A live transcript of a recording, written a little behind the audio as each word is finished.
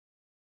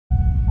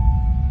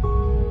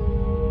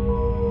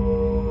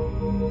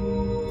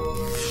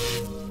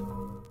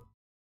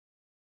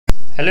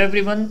Hello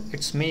everyone,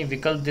 it's me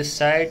Vikalp this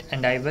side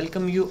and I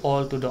welcome you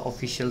all to the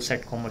official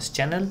CedCommerce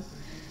channel.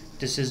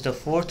 This is the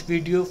fourth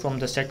video from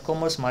the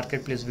CedCommerce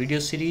Marketplace video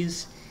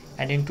series,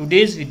 and in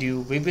today's video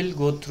we will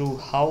go through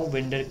how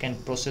vendor can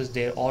process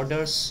their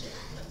orders,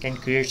 can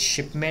create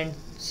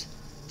shipments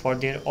for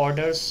their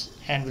orders,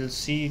 and we'll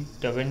see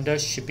the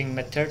vendor's shipping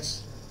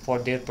methods for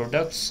their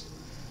products.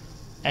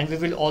 And we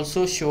will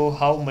also show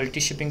how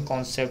multi-shipping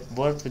concept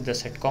works with the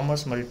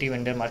CedCommerce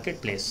Multivendor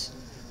Marketplace.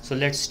 So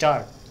let's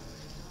start.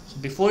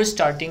 Before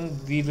starting,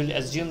 we will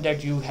assume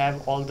that you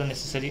have all the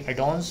necessary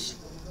add-ons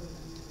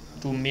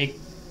to make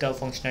the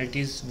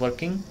functionalities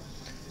working.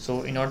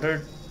 So in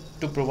order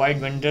to provide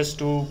vendors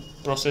to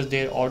process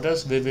their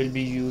orders, we will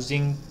be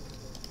using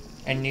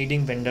and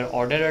needing Vendor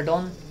Order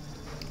Addon.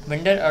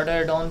 Vendor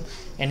Order Addon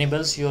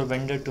enables your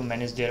vendor to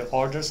manage their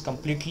orders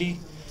completely,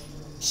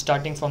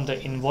 starting from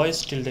the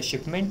invoice till the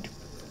shipment.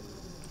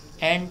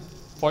 And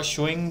for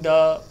showing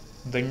the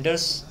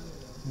vendor's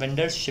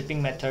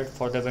shipping method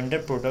for the vendor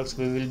products,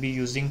 we will be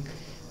using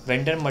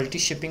Vendor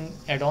Multishipping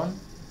Addon,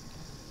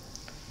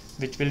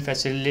 which will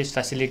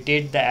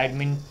facilitate the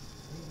admin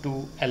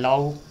to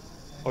allow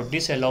or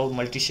disallow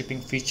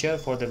multi-shipping feature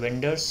for the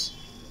vendors.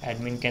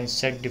 Admin can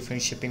set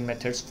different shipping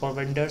methods for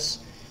vendors.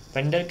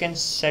 Vendor can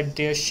set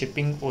their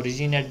shipping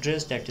origin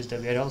address, that is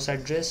the warehouse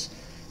address.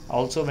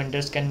 Also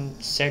vendors can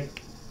set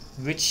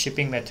which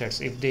shipping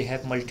methods, if they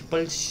have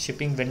multiple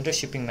vendor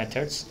shipping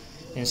methods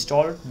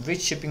installed, which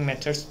shipping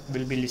methods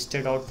will be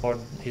listed out for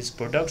his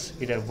products,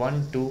 either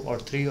 1, 2 or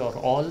 3 or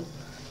all.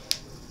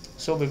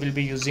 So we will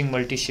be using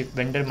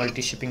vendor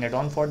multi-shipping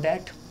add-on for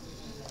that.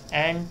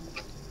 And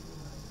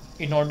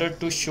in order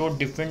to show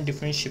different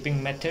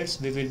shipping methods,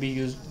 we will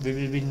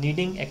be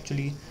needing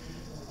actually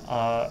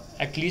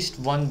at least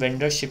one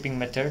vendor shipping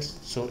method.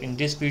 So in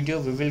this video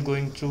we will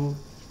going through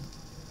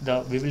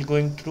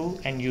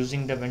and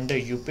using the vendor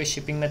UPS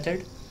shipping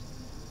method,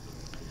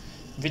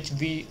 which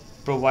we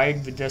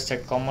provide with the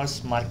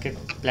CedCommerce Market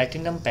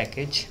Platinum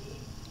package.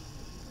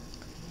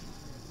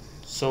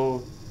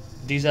 So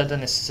these are the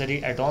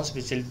necessary add-ons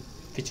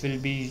which will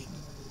be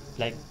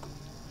like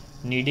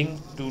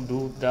needing to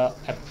do the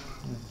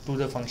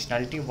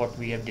functionality what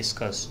we have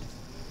discussed.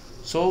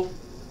 So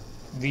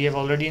we have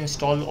already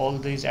installed all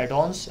these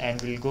add-ons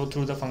and we'll go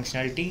through the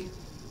functionality.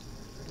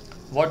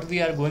 What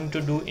we are going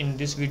to do in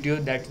this video,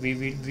 that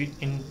we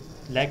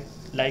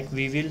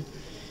will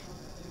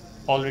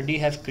already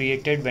have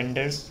created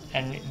vendors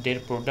and their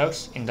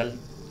products in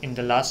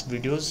the last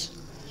videos,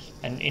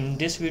 and in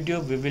this video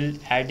we will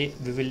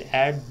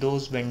add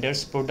those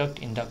vendors product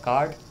in the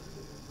cart,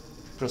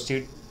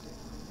 proceed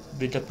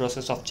with the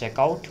process of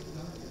checkout.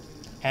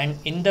 And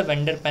in the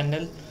vendor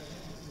panel,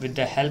 with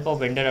the help of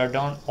vendor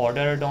add-on,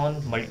 order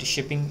add-on,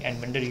 multi-shipping and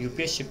vendor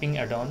UPS shipping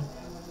add-on,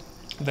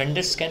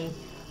 vendors can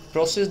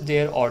process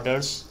their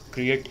orders,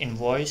 create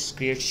invoice,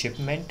 create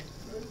shipment,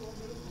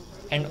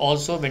 and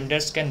also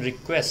vendors can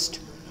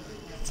request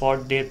for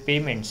their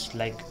payments.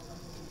 Like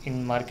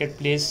in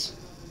Marketplace,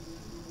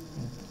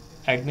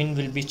 admin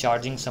will be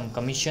charging some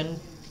commission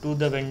to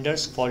the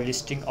vendors for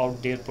listing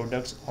out their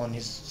products on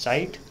his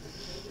site.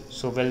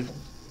 So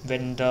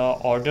when the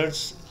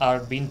orders are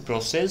being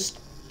processed,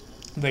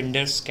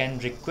 vendors can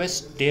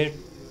request their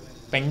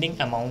pending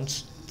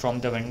amounts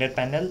from the vendor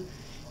panel,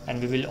 and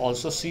we will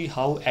also see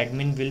how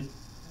admin will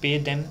pay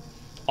them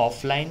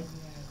offline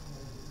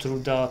through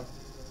the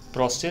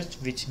process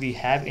which we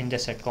have in the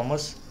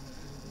CedCommerce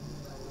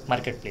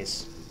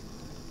Marketplace.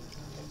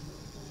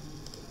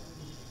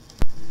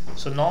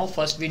 So now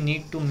first we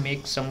need to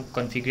make some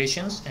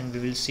configurations, and we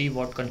will see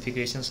what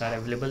configurations are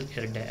available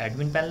here in the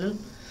admin panel.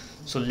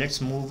 So let's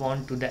move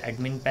on to the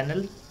admin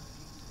panel.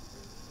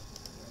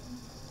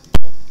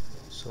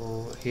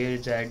 So here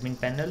is the admin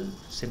panel.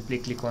 Simply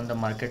click on the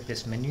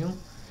Marketplace menu,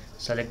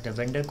 select the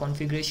vendor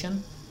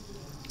configuration.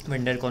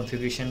 Vendor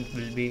configuration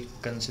will be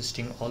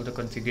consisting all the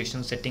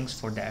configuration settings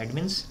for the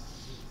admins.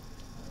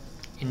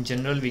 In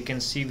general, we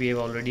can see we have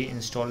already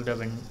installed the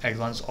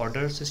advanced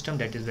order system,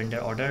 that is vendor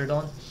order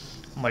add-on,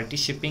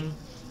 multi-shipping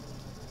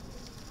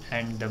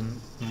and the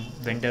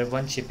vendor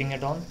one shipping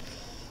add-on.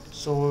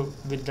 So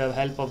with the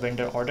help of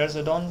vendor orders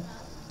add-on,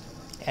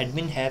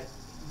 admin have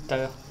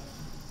the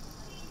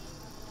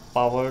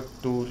power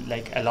to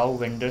allow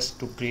vendors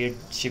to create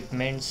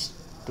shipments,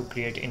 to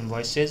create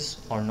invoices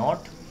or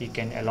not. He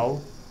can allow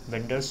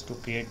vendors to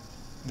create,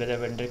 whether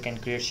vendor can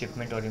create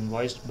shipment or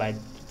invoice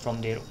from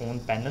their own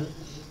panel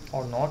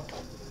or not.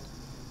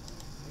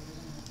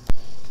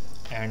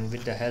 And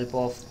with the help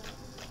of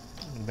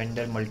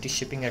vendor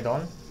multi-shipping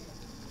add-on,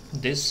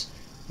 this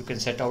you can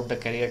set out the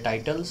carrier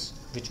titles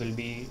which will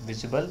be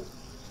visible,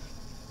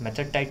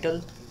 method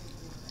title,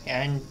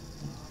 and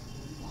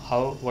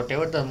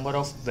whatever the number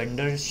of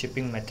vendor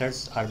shipping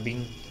methods are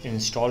being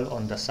installed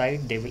on the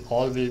site, they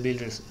will be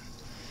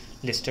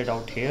listed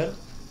out here,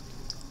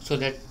 so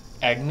that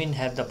admin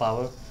have the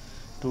power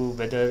to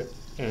whether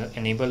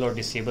enable or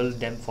disable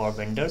them for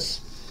vendors.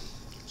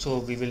 So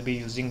we will be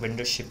using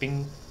vendor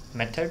shipping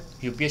method,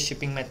 UPS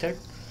shipping method.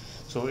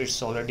 So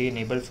it's already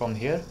enabled from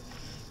here.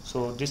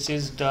 So this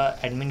is the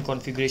admin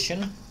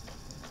configuration,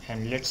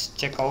 and let's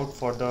check out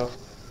for the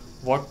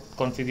what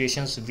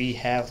configurations we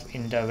have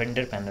in the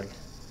vendor panel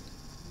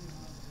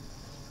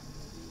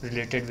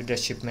related with the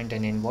shipment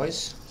and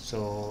invoice.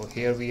 So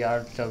here we are,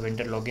 the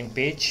vendor login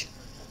page.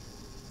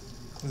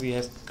 We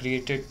have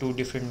created two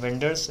different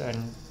vendors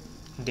and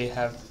they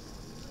have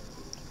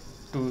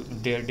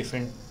their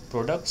different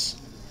products.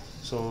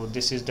 So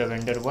this is the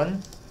vendor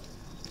 1,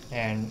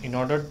 and in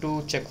order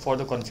to check for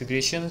the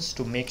configurations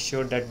to make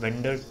sure that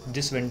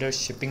this vendor's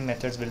shipping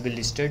methods will be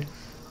listed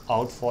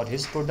out for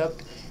his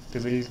product, we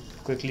will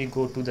quickly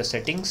go to the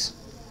settings,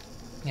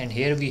 and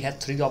here we have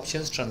three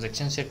options: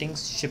 transaction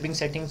settings, shipping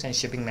settings, and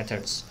shipping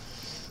methods.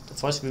 So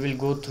first we will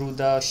go through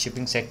the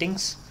shipping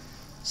settings.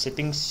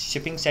 Shipping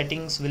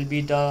settings will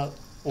be the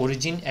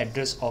origin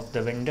address of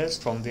the vendors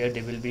from where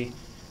they will be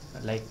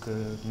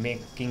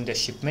making the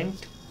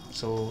shipment.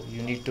 So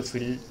you need to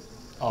fill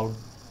out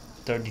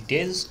the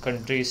details: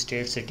 country,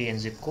 state, city, and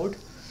zip code.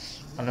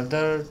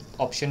 Another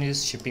option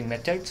is shipping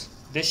methods.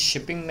 This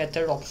shipping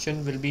method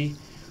option will be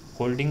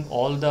holding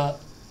all the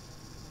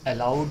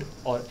allowed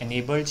or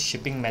enabled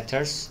shipping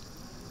methods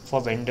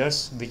for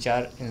vendors which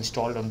are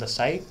installed on the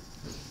site.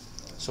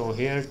 So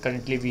here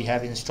currently we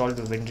have installed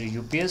the vendor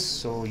UPS,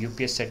 so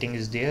UPS setting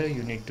is there.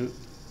 You need to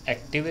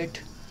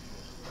activate,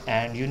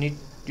 and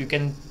you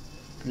can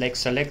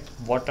select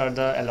what are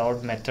the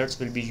allowed methods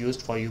will be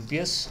used for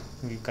UPS.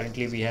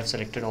 Currently we have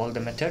selected all the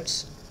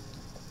methods,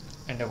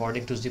 and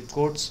according to zip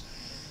codes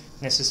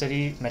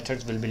necessary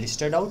methods will be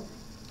listed out.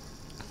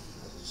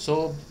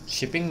 So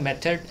shipping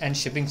method and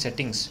shipping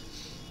settings,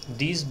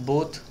 these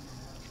both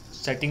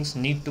settings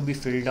need to be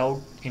filled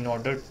out in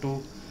order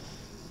to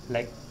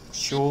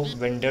show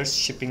vendors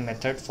shipping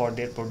method for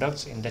their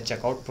products in the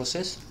checkout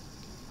process.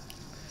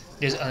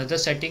 There's another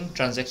setting,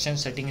 transaction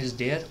setting is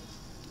there,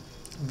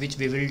 which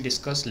we will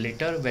discuss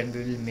later when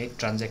we will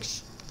make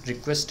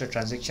request a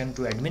transaction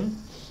to admin.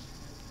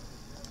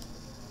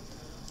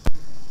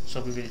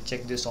 So we will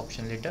check this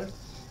option later.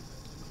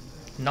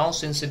 Now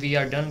since we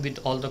are done with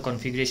all the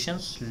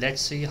configurations,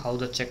 let's see how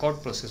the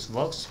checkout process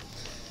works.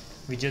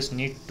 We just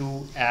need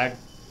to add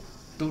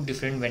two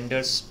different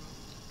vendors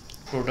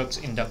products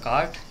in the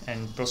cart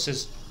and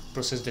process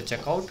the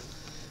checkout.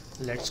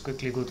 Let's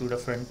quickly go to the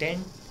front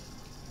end,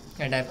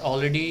 and I've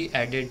already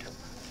added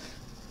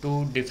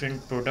two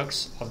different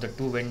products of the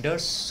two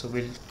vendors. So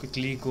we'll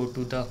quickly go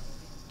to the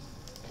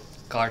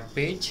cart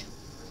page.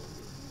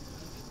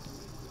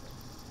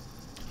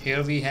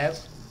 Here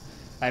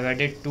I've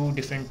added two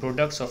different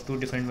products of two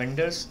different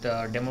vendors.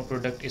 The demo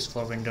product is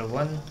for vendor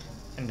 1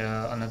 and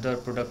another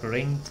product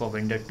ring for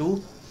vendor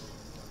 2.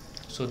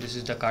 So this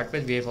is the cart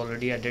page. We have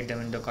already added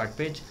them in the cart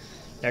page.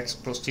 Let's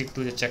proceed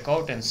to the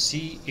checkout and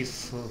see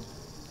if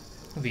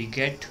we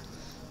get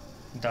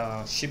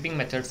the shipping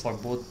method for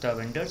both the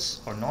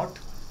vendors or not.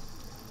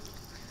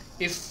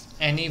 If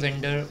any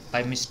vendor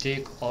by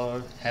mistake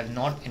or have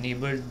not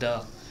enabled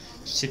the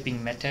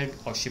shipping method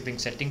or shipping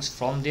settings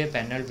from their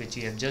panel which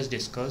we have just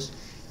discussed,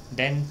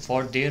 then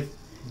for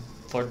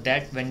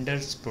that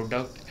vendor's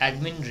product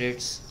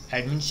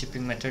admin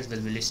shipping methods will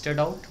be listed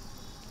out.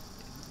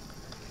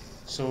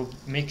 So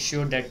make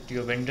sure that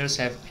your vendors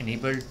have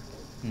enabled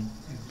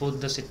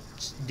both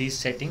these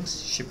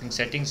settings, shipping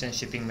settings and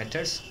shipping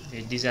methods.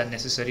 These are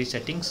necessary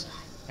settings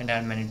and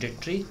are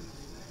mandatory.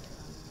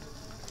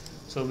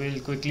 So we'll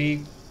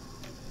quickly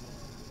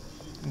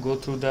go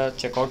through the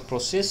checkout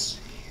process.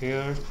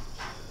 Here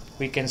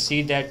we can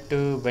see that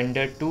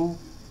vendor 2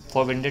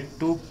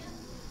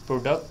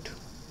 product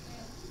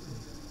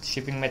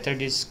shipping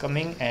method is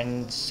coming,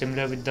 and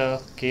similar with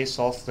the case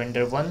of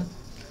vendor 1,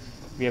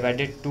 we have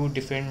added two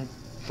different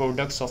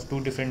products of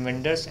two different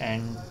vendors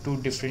and two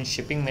different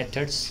shipping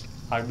methods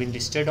are being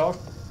listed out.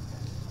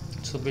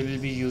 So we will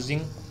be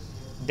using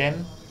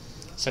them,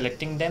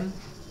 selecting them,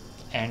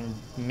 and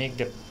make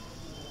the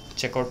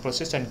checkout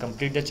process and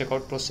complete the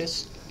checkout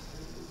process.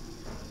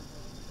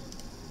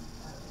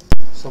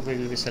 So we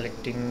will be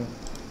selecting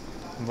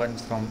one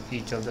from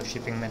each of the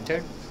shipping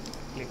method.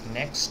 Click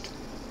next.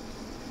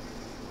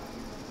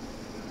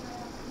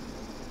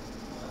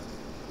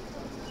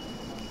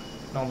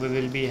 Now we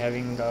will be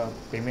having the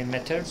payment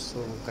methods.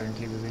 So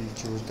currently we will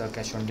choose the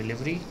cash on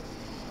delivery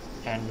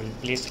and will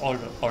place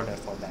order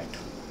for that.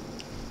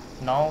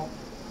 Now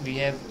we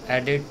have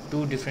added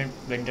two different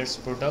vendors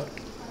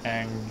product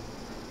and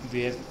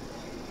we have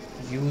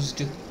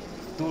used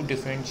two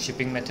different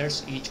shipping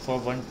methods, each for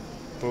one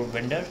per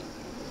vendor,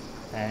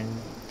 and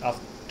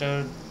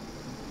after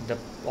the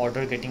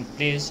order getting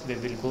placed we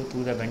will go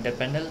to the vendor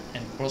panel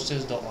and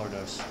process the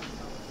orders.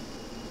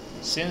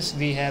 Since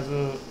we have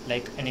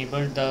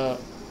enabled the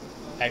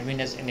admin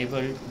has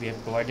enabled, we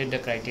have provided the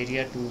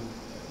criteria to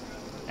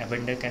a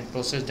vendor can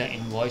process the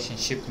invoice and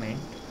shipment.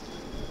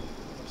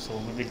 So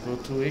we will go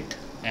through it,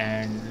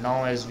 and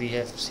now as we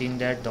have seen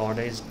that the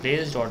order is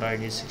placed, order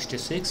ID is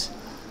 66.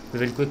 We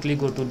will quickly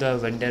go to the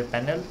vendor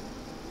panel.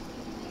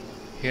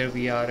 Here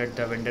we are at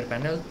the vendor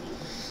panel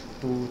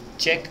to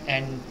check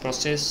and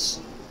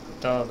process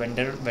the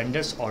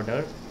vendor's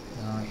order.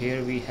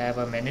 Here we have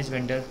a manage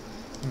vendor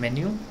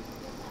menu.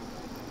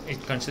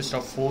 It consists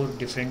of 4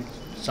 different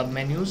sub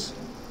menus.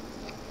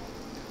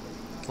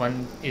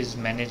 One is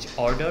manage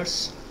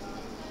orders,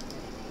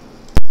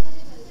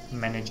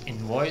 manage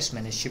invoice,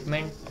 manage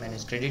shipment,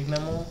 manage credit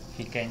memo.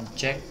 He can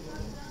check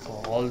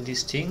for all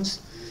these things.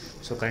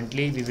 So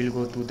currently we will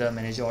go to the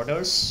manage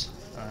orders,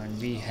 and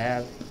we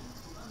have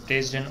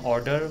placed an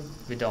order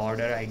with the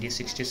order ID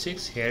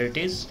 66. Here it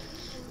is.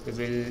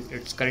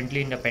 It's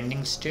currently in the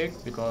pending state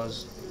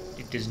because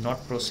it is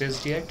not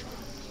processed yet.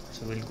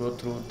 So we'll go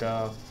through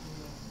the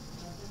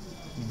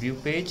view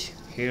page.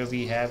 Here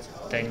we have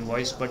the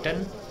invoice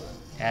button,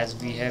 as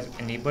we have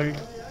enabled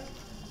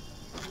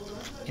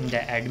in the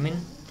admin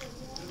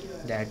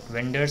that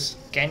vendors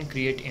can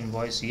create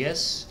invoice,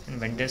 yes, and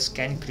vendors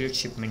can create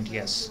shipment,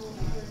 yes.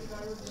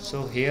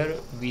 So here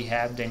we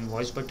have the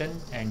invoice button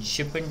and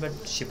shipment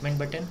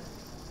button.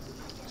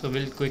 So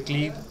we'll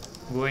quickly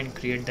go and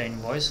create the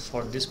invoice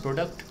for this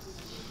product.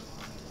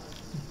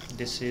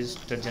 This is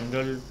the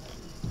general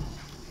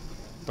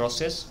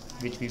process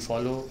which we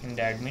follow in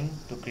the admin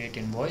to create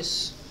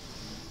invoice.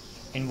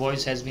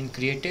 Invoice has been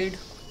created.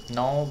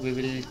 Now we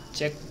will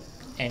check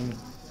and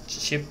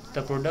ship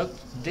the product.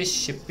 This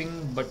ship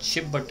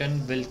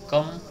button will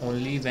come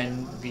only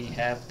when we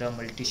have the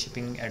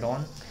multi-shipping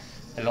add-on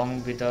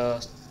along with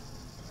the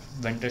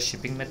vendor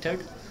shipping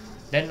method.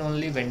 Then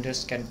only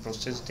vendors can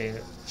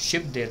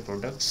ship their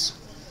products.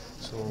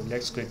 So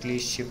let's quickly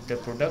ship the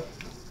product.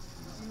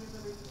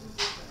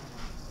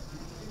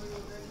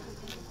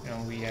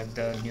 Now we have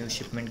the new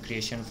shipment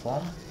creation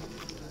form,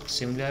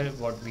 similar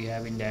what we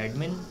have in the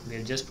admin. We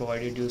have just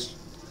provided you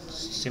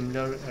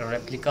similar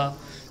replica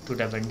to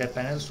the vendor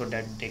panel so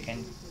that they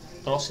can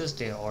process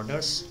their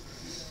orders.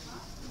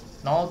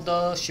 Now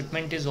the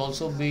shipment is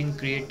also being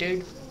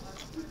created,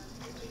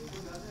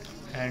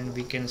 and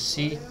we can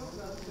see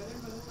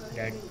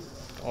that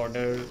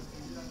order,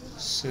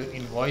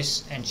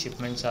 invoice and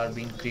shipments are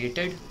being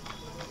created.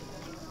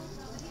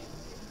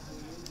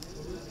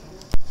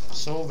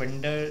 So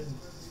vendor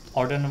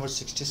order number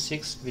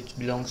 66, which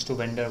belongs to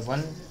vendor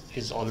 1,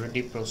 is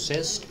already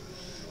processed.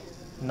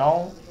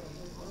 Now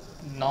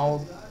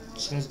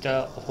since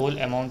the whole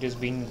amount is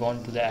being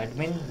gone to the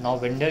admin, now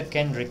vendor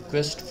can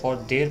request for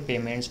their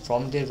payments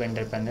from their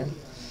vendor panel.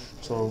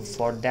 So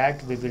for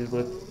that we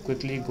will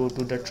quickly go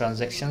to the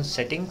transaction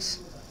settings.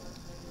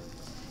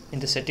 In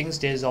the settings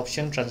there is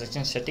option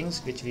transaction settings,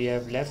 which we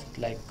have left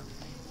like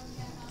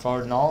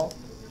for now.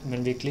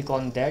 When we click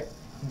on that,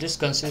 this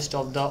consists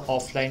of the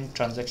offline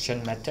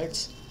transaction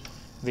methods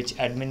which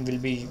admin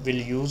will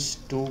use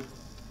to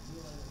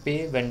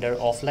pay vendor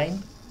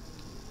offline.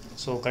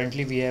 So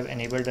currently we have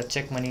enabled the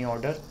check money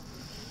order,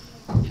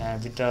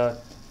 and with the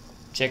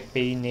check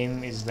payee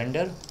name is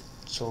vendor.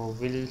 So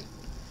we'll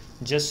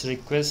just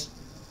request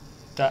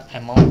the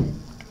amount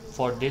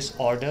for this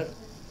order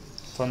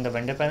from the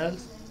vendor panel.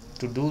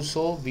 To do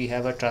so, we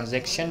have a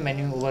transaction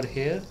menu over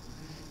here,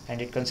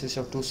 and it consists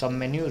of 2 sub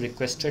menu: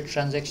 requested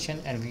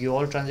transaction and view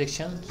all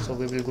transaction. So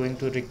we will going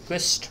to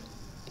request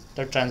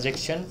the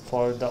transaction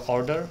for the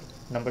order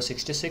number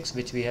 66,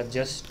 which we have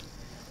just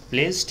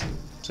placed.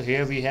 So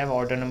here we have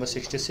order number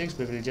 66.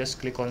 We will just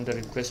click on the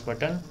request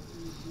button.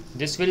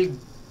 This will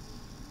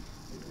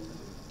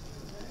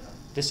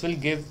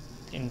give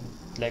in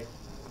like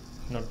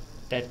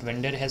that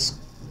vendor has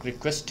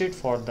requested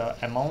for the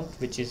amount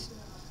which is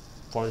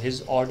for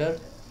his order.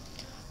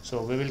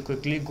 So we will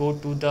quickly go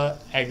to the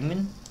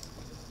admin.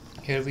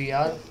 Here we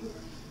are.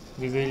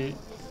 We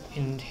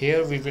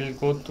will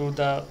go through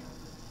the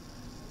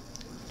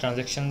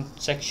transaction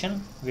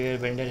section where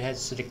vendor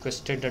has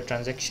requested the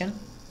transaction.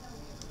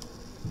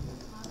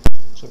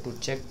 So to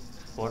check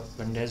what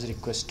vendor has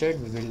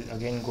requested, we will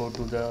again go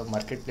to the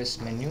marketplace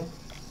menu.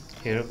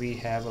 Here we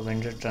have a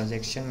vendor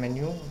transaction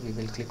menu. We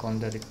will click on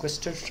the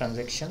requested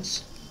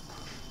transactions.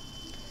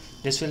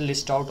 This will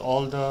list out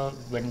all the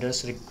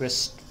vendors'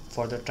 requests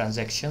for the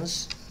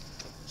transactions.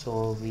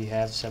 So we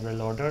have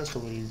several orders. So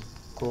we'll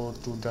go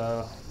to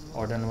the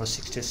order number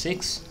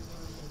 66.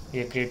 We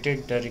have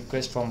created the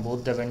request from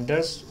both the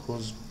vendors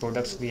whose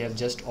products we have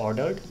just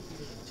ordered.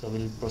 So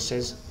we'll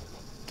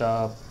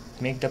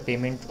make the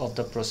payment of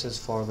the process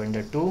for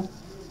vendor 2,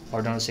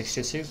 order number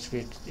 66.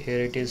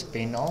 Here it is,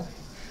 pay now.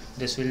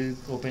 This will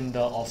open the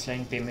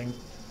offline payment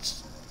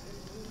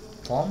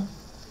form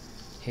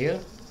here.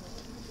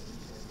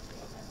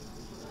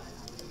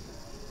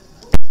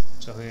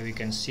 So here we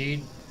can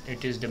see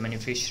it is the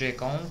beneficiary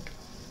account,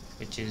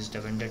 which is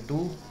the vendor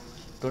 2.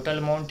 Total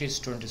amount is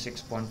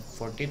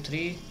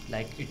 26.43.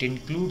 like it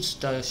includes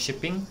the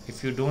shipping.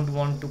 If you don't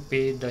want to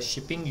pay the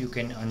shipping, you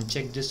can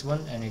uncheck this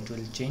one and it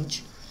will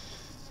change,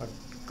 but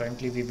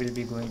currently we will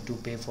be going to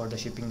pay for the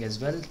shipping as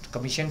well.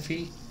 Commission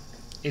fee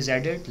is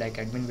added, like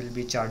admin will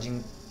be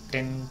charging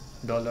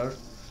 $10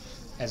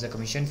 as a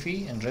commission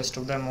fee, and rest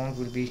of the amount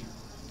will be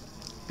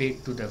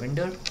paid to the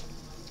vendor.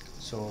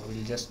 So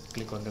we'll just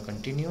click on the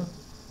continue,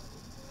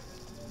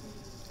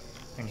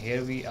 and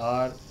here we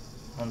are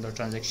on the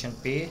transaction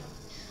pay.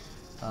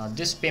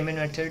 This payment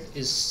method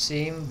is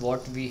same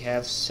what we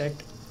have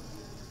set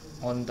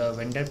on the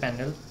vendor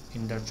panel.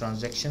 in the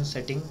transaction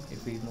setting.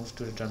 If we move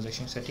to the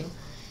transaction setting,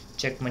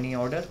 check money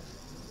order,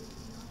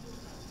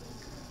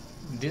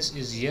 this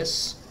is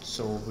yes,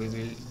 so we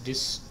will,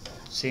 this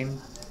same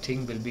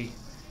thing will be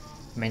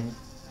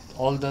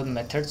all the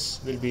methods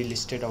will be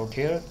listed out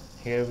here.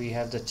 Here we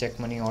have the check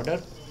money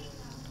order,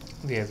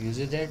 we have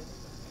used that,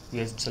 we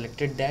have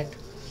selected that,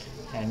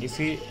 and if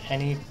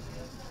any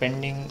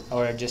pending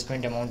or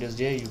adjustment amount is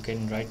there, you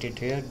can write it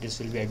here. This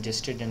will be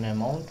adjusted in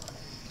amount.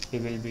 You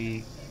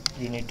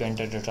need to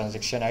enter the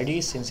transaction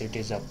ID since it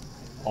is a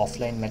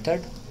offline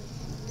method,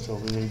 so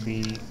we will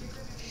be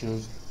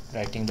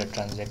writing the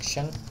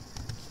transaction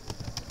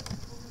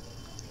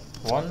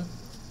 1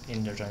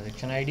 in the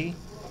transaction ID.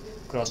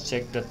 Cross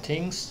check the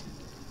things,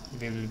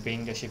 we will be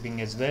paying the shipping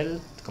as well,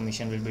 the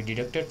commission will be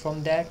deducted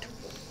from that.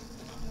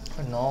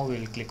 And now we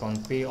will click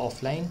on pay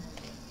offline,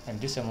 and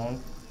this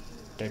amount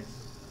that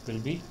will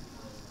be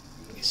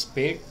is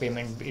paid,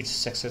 payment is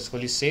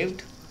successfully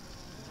saved.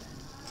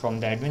 From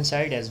the admin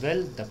side as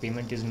well, the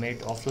payment is made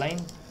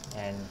offline.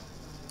 And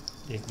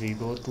if we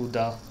go to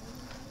the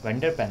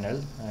vendor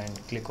panel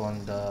and click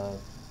on the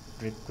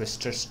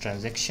requesters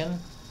transaction,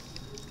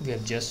 we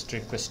have just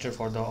requested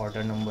for the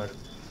order number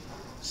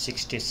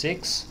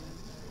 66,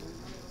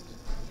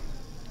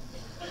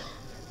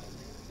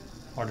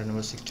 order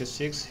number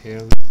 66.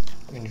 Here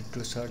we need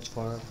to search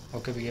for,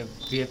 okay, we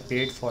have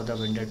paid for the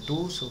vendor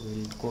 2, so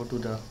we will go to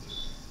the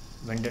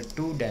vendor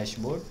 2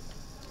 dashboard,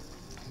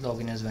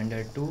 login as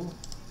vendor 2.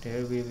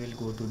 There we will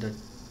go to the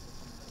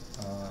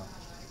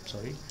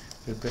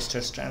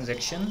requesters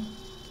transaction.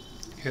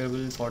 Here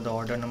will for the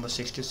order number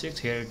 66,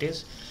 here it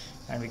is,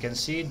 and we can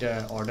see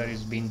the order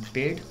is being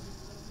paid.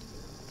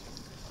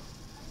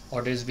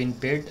 Order is being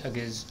paid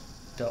against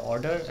the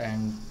order,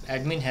 and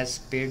admin has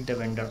paid the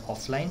vendor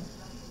offline.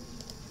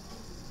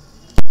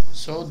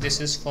 So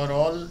this is for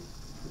all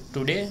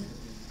today.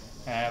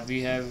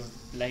 We have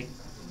like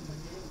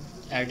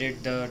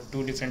added the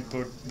two different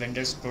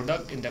vendors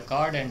product in the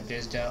card and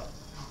placed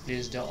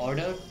the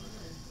order,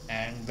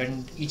 and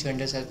when each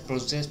vendor has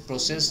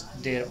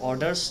processed their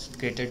orders,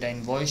 created the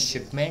invoice,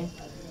 shipment,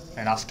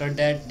 and after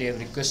that they have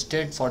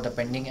requested for the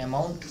pending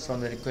amount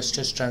from the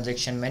requesters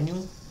transaction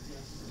menu.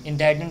 In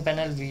the admin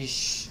panel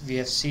we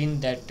have seen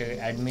that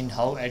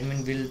how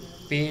admin will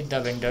pay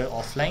the vendor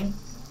offline.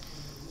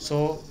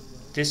 So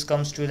this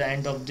comes to the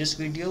end of this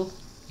video.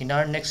 In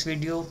our next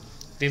video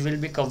we will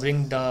be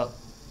covering the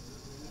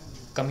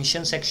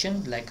commission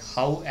section, like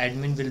how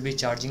admin will be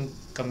charging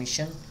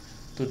commission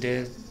to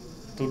their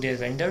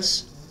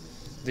vendors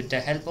with the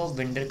help of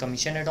vendor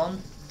commission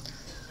add-on.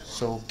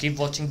 So keep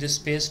watching this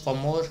space for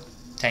more.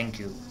 Thank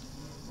you.